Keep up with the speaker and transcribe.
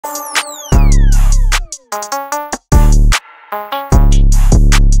Hi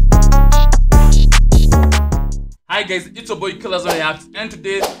guys, it's your boy KillerzoneReacts, and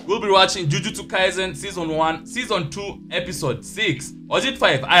today we'll be watching Jujutsu Kaisen Season 1, Season 2, Episode 6. Or is it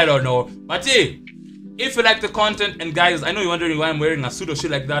 5? I don't know. But hey, if you like the content, and guys, I know you're wondering why I'm wearing a suit or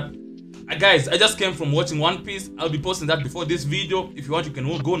shit like that. Guys, I just came from watching One Piece. I'll be posting that before this video. If you want, you can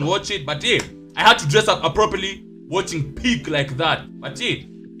go and watch it. But hey, I had to dress up appropriately watching Peak like that. But hey,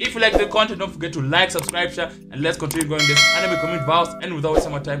 if you like the content, don't forget to like, subscribe, share, and let's continue going this anime community vows. And without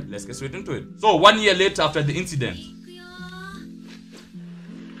wasting more time, let's get straight into it. So 1 year later after the incident,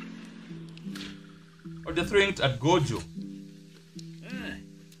 or they're throwing it at Gojo.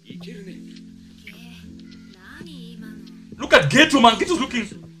 Look at Geto, man.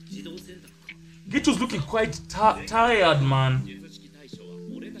 Geto's looking quite tired, man.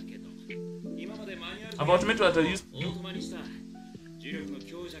 About me to use.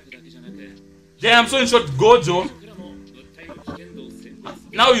 Damn, so in short, Gojo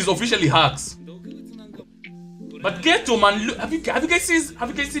now he's officially hacks. But Geto, man, look, have you guys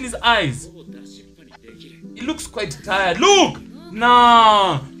seen his eyes? He looks quite tired. Look,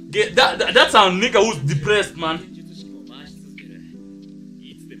 nah, that's a nigga who's depressed, man.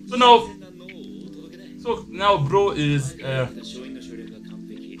 So now, bro is he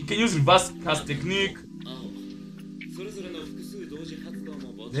can use reverse cast technique.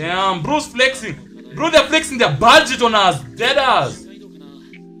 Damn, bro's flexing. Bro, they're flexing their budget on us. Dead ass.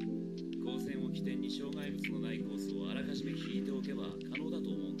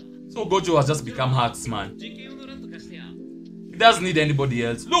 So Gojo has just become hacks, man. He doesn't need anybody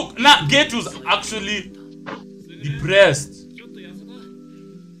else. Look, now Geto's actually depressed.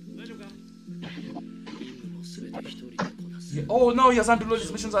 Yeah. Oh, now he has to do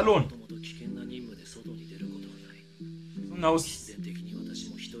his missions alone. So now shit.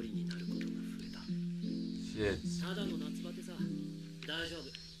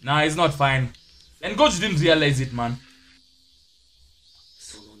 Nah, he's not fine. And Gojo didn't realize it, man.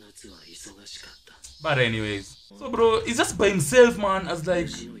 But anyways, so bro, he's just by himself, man. As like,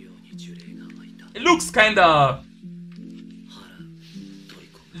 it looks kinda.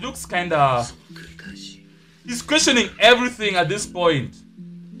 He's questioning everything at this point.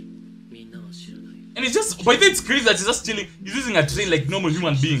 And it's just, by the way, it's crazy that he's just chilling. He's using a train like normal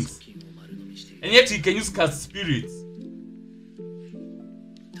human beings. And yet he can use cast spirits.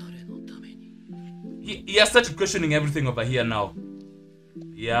 He has started questioning everything over here now.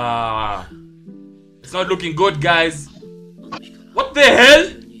 Yeah. It's not looking good, guys. What the hell?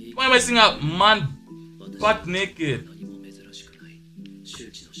 Why am I seeing a man butt naked?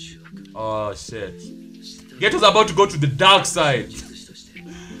 Oh shit. Geto's about to go to the dark side.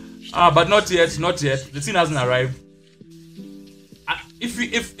 But not yet. The scene hasn't arrived.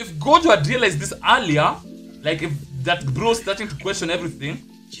 If Gojo had realized this earlier, like if that bro starting to question everything,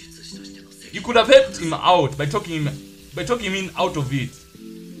 you could have helped him out by talking him in out of it.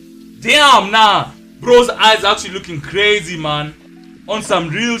 Damn, nah. Bro's eyes are actually looking crazy, man. On some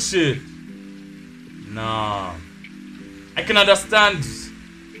real shit. Nah. I can understand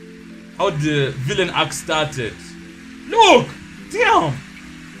how the villain arc started. Look! Damn!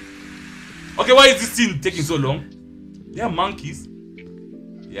 Okay, why is this scene taking so long? They are monkeys.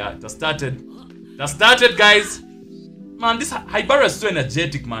 Yeah, that started. Guys. Man, this Haibara is so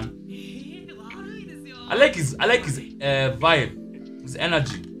energetic, man. I like his vibe, his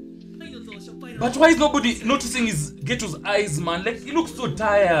energy. But why is nobody noticing his Geto's eyes, man? Like, he looks so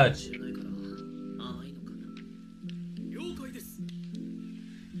tired.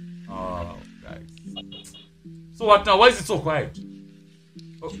 Oh, guys. So what now? Why is it so quiet?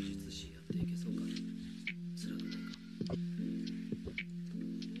 Oh.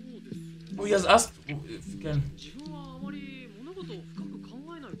 Oh, he has asked if he can.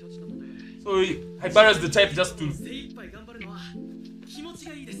 So Haibara is the type just to.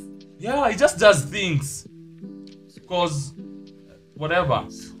 Yeah, he just does things. Because whatever.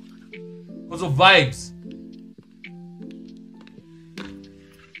 Because of vibes.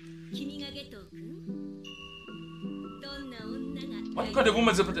 What kind of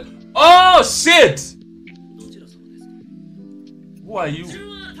woman is it? Oh shit! Who are you?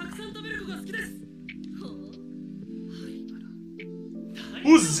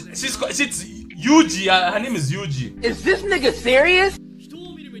 She's Yuji. Her name is Yuji. Is this nigga serious?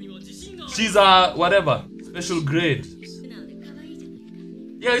 She's whatever, special grade.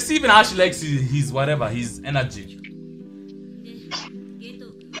 Yeah, you see even how she likes his whatever, his energy.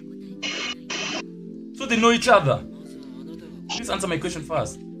 So they know each other. Please answer my question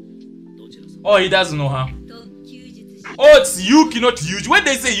first. Oh, he doesn't know her. Oh, it's Yuki, not Yuji. When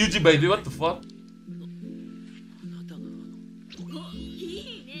they say Yuji, by the way, what the fuck?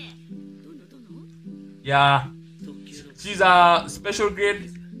 Yeah. She's a special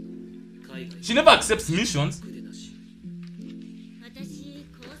grade. She never accepts missions.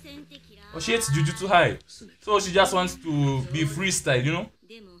 Oh, she hates Jujutsu High. So she just wants to be freestyle, you know?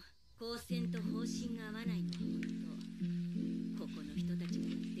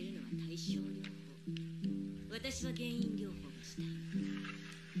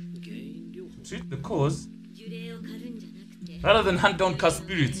 Treat the cause rather than hunt down cursed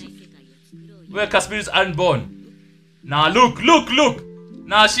spirits. Where cursed spirits aren't born. Now look.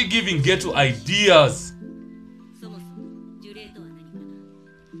 Now she giving Geto ideas.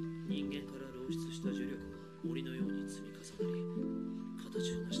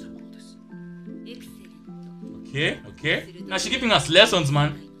 Okay. Now she giving us lessons,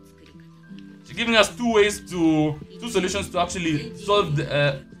 man. She giving us two solutions to actually solve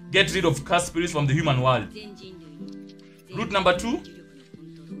get rid of cursed spirits from the human world. Route number 2,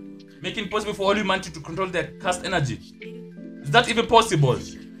 making it possible for all humanity to control their cursed energy. Is that even possible?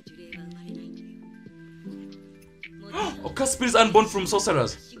 Oh, cursed spirits aren't born from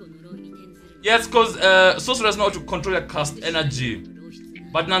sorcerers. Yes, because sorcerers know how to control their cursed energy,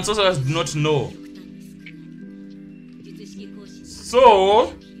 but non-sorcerers do not know.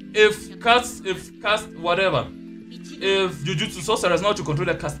 So, if Jujutsu sorcerers know how to control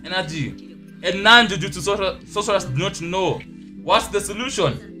their cursed energy, and non-Jujutsu sorcerers do not know, what's the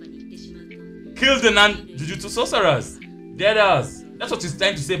solution? Kill the non-Jujutsu sorcerers. Dead ass. That's what he's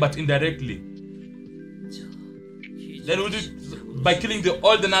trying to say, but indirectly. Then we'll do it by killing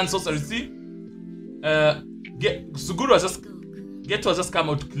all the non-sorcerers. See? Suguru has just come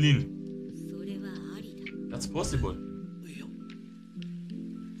out clean. That's possible.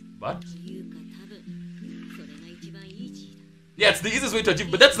 But yeah, it's the easiest way to achieve,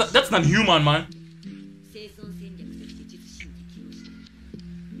 but that's not human, man.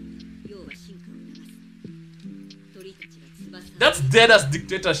 That's dead as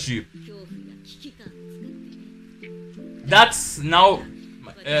dictatorship. That's now,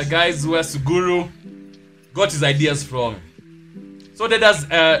 guys, where Suguru got his ideas from. So that as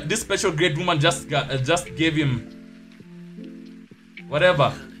this special great woman just gave him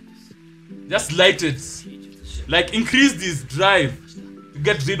whatever, just lighted, like increased his drive to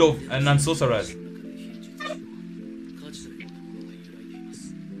get rid of non-sorcerers.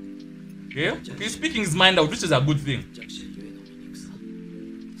 Okay, he's speaking his mind out, which is a good thing.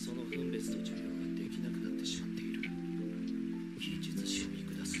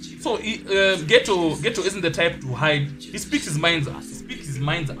 So Geto isn't the type to hide. He speaks his mind out.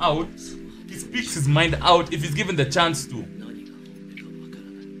 He speaks his mind out if he's given the chance to.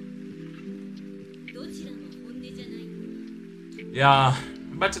 Yeah,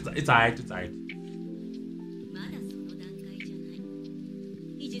 but it's alright.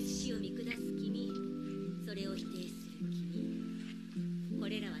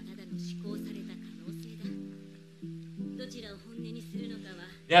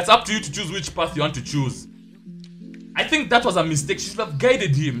 Yeah, it's up to you to choose which path you want to choose. I think that was a mistake. She should have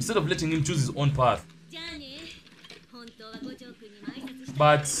guided him instead of letting him choose his own path.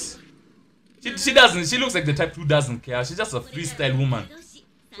 But she doesn't. She looks like the type who doesn't care. She's just a freestyle woman.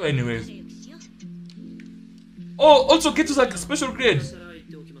 So anyways. Oh, also Geto's like a special grade.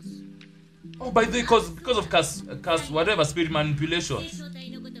 Oh, by the way, because of cast whatever spirit manipulation.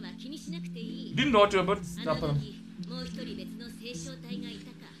 Didn't know what you're about to stop.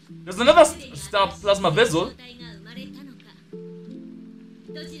 There's another star plasma vessel.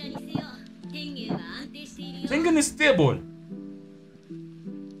 Tengen is stable.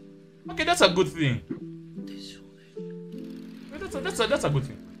 Okay, that's a good thing. That's a good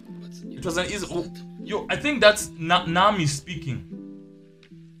thing. It was an easy. Yo, I think that's Nami speaking.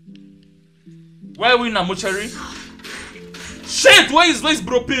 Why are we in a mortuary? Shit! Why is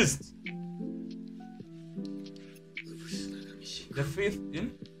bro pissed? The faith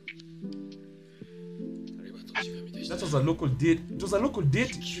in. That was a local date. It was a local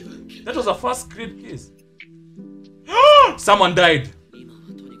date. That was a first grade case. Someone died.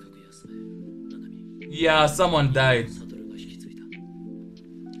 Yeah, someone died.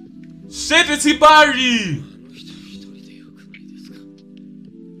 Shit, it's Hibari!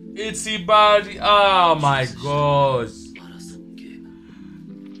 It's Hibari. Oh my gosh.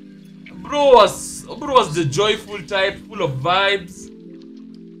 Bro was the joyful type, full of vibes.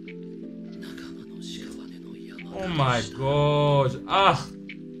 Oh my gosh.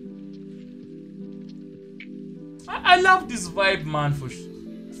 I love this vibe, man, for sure.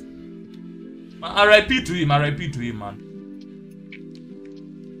 RIP to him, man.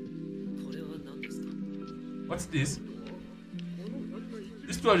 What's this?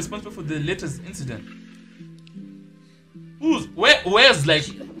 These two are responsible for the latest incident. where's like?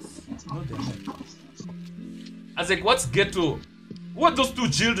 No, they're not. I was like, what's Ghetto? Who are those two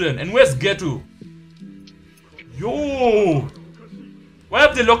children? And where's Ghetto? Yo! Why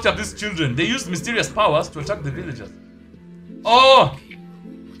have they locked up these children? They used mysterious powers to attack the villagers. Oh!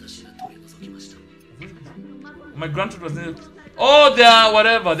 My grandchild was there. Oh, they are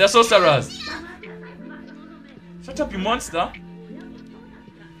whatever. They're sorcerers. Shut up, you monster.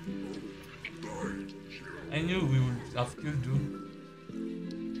 I knew we would have killed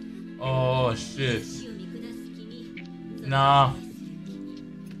you. Oh, shit. Nah.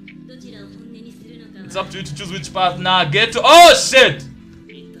 It's up to you to choose which path. Nah, get to. Oh, shit!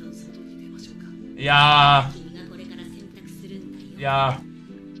 Yeah. Yeah.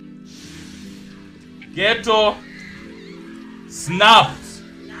 Ghetto snapped.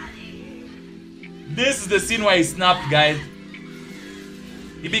 This is the scene where he snapped, guys.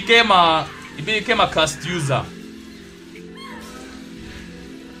 He became a cast user.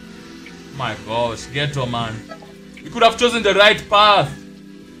 My gosh, Ghetto, man. We could have chosen the right path.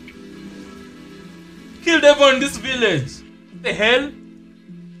 Killed everyone in this village. What the hell?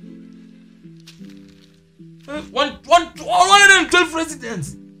 112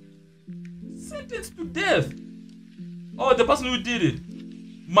 residents. Sentenced to death. Oh, the person who did it.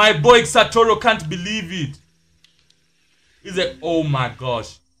 My boy Satoru can't believe it. He's like, oh my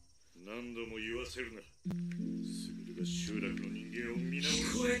gosh.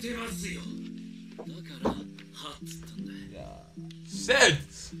 Yeah. Shit.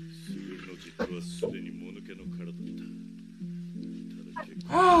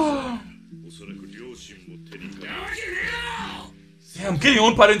 Damn, killing your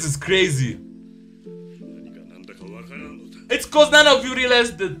own parents is crazy. It's cause none of you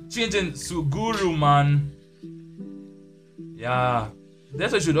realized the change in Suguru, man. Yeah.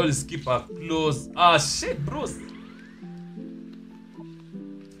 That's why you should always keep her close. Ah, shit, bros.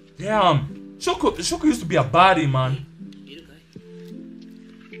 Damn. Shoko used to be a body, man.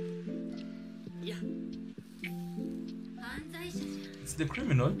 It's the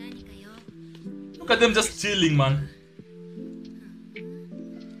criminal. Look at them just chilling, man.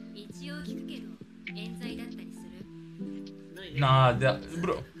 Nah,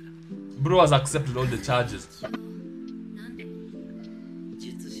 bro has accepted all the charges.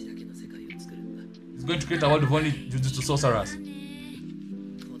 He's going to create a world of only Jujutsu sorcerers.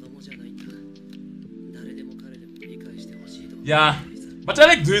 Yeah, but I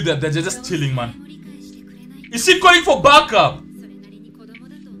like doing that. They're just chilling, man. Is she calling for backup?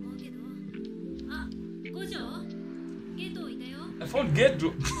 I found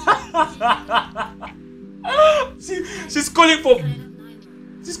Geto. She's calling for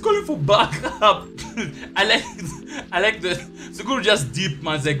backup. I like the Suguru just deep,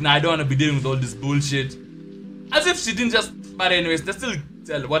 man. It's like, nah, I don't wanna be dealing with all this bullshit. As if she didn't just. But anyways, they still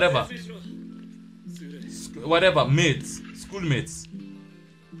tell whatever. Whatever, mates, schoolmates.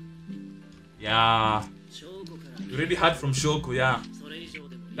 Yeah. You already heard from Shoko, yeah.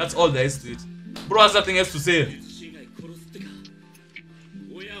 That's all there is to it. Bro has nothing else to say.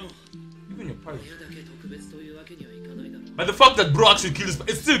 Even your parents. But the fact that bro actually killed this,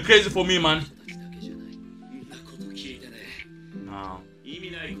 it's still crazy for me, man. No.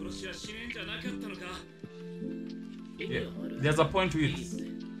 Yeah, there's a point to it.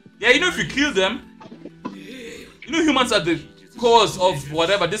 Yeah, you know, if you kill them, you know, humans are the cause of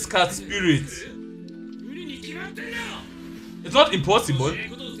whatever this cat spirit. It's not impossible.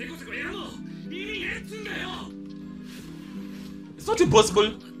 It's not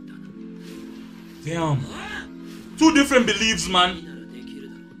impossible. Damn. Two different beliefs, man.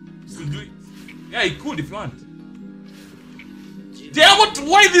 You do it. Yeah, you could if you want. Damn,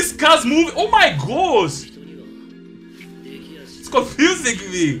 why these cars move? Oh my gosh. It's confusing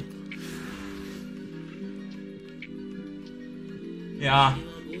me. Yeah.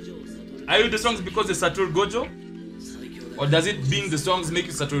 Are you the songs because they Satoru Gojo? Or does it being the songs make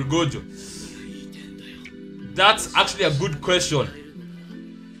you Satoru Gojo? That's actually a good question.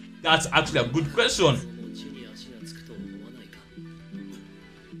 That's actually a good question.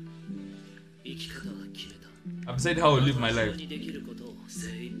 I've said how I live my life.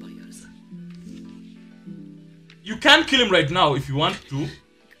 You can kill him right now if you want to.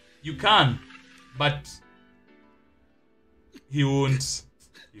 You can. But he won't.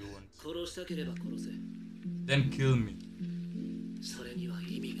 He won't. Then kill me.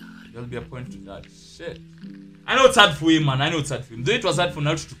 There'll be a point to that. Shit. I know it's hard for him, man. I know it's hard for him. Though it was hard for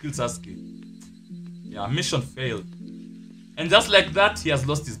Naruto to kill Sasuke. Yeah, mission failed. And just like that, he has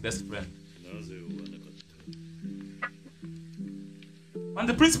lost his best friend. And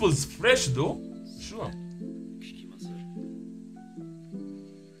the principle is fresh, though. Sure.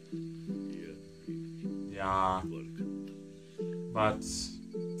 Nah. But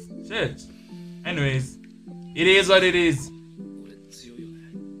shit. Anyways, it is what it is.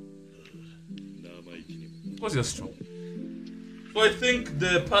 Of course you're strong. So I think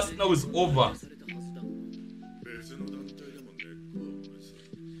the past now is over.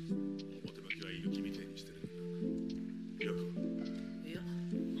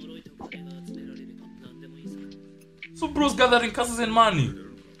 So bro's gathering Kasien money.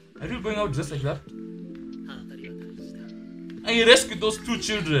 Are you going out just like that? And he rescued those 2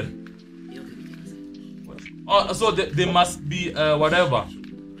 children. Oh, so they must be whatever.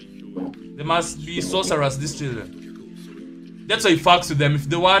 They must be sorcerers, these children. That's why he fucks with them. If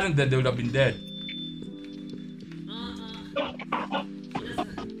they weren't, then they would have been dead.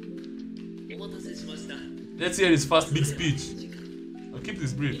 Let's hear his first big speech. I'll keep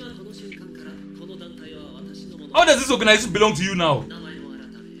this brief. How does this organization belong to you now?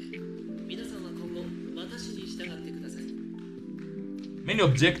 Many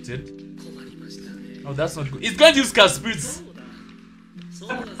objected. Oh, that's not good. He's going to use cast spirits.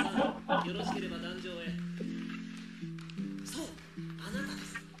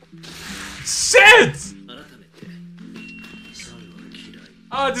 Shit!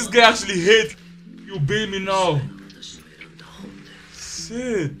 Ah, this guy actually hates you. Obey me now.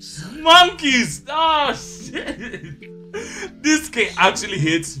 Shit. Monkeys! Ah, shit. This guy actually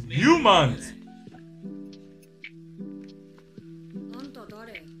hates humans.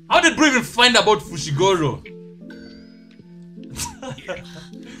 How did bro even find about Fushiguro?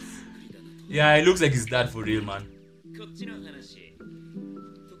 Yeah, it looks like his dad for real, man.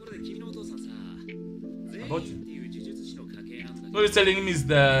 About you? So you're telling him is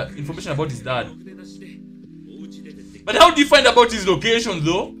the information about his dad. But how do you find about his location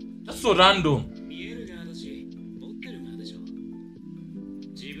though? That's so random.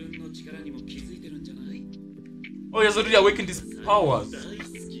 Oh, he has already awakened his powers.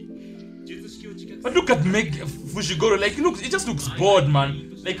 But look at Fushiguro, like it just looks bored,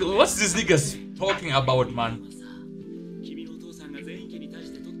 man. Like, what's this nigga talking about, man?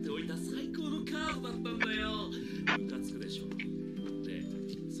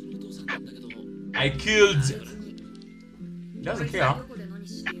 I killed. He doesn't care.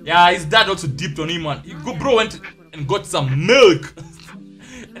 Yeah, his dad also dipped on him, man. Bro went and got some milk.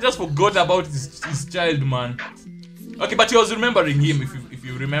 I just forgot about his child, man. Okay, but he was remembering him, if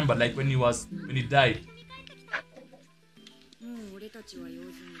you remember, like when he died.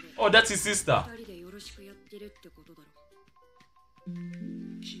 Oh, that's his sister.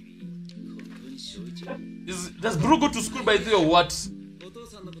 Does bro go to school by day or what?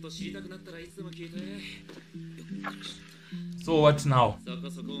 So what now?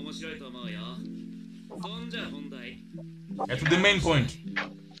 Yeah, to the main point.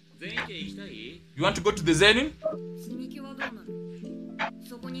 You want to go to the Zenin?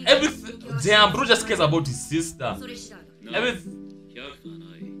 Everything. Damn, bro just cares about his sister. Everything.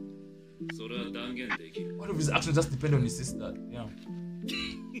 All of his actions just depend on his sister. Yeah.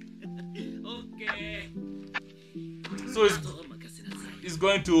 So he's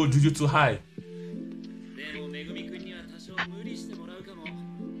going to Jujutsu High.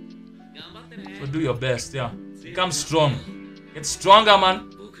 So do your best, yeah. Become strong. Get stronger, man.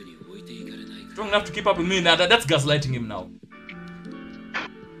 Strong enough to keep up with me. Now that's gaslighting him now.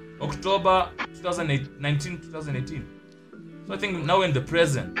 October 2018. So I think now we're in the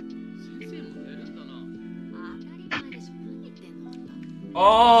present.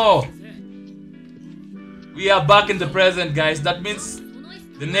 Oh! We are back in the present, guys. That means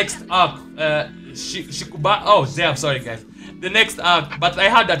the next arc, Shikuba. Oh, damn, sorry, guys. The next arc, but I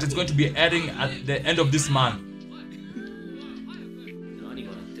heard that it's going to be ending at the end of this month.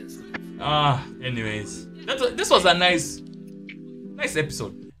 Anyways, this was a nice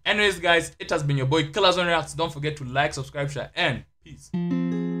episode. Anyways, guys, it has been your boy KillerzoneReacts. Don't forget to like, subscribe, share, and peace.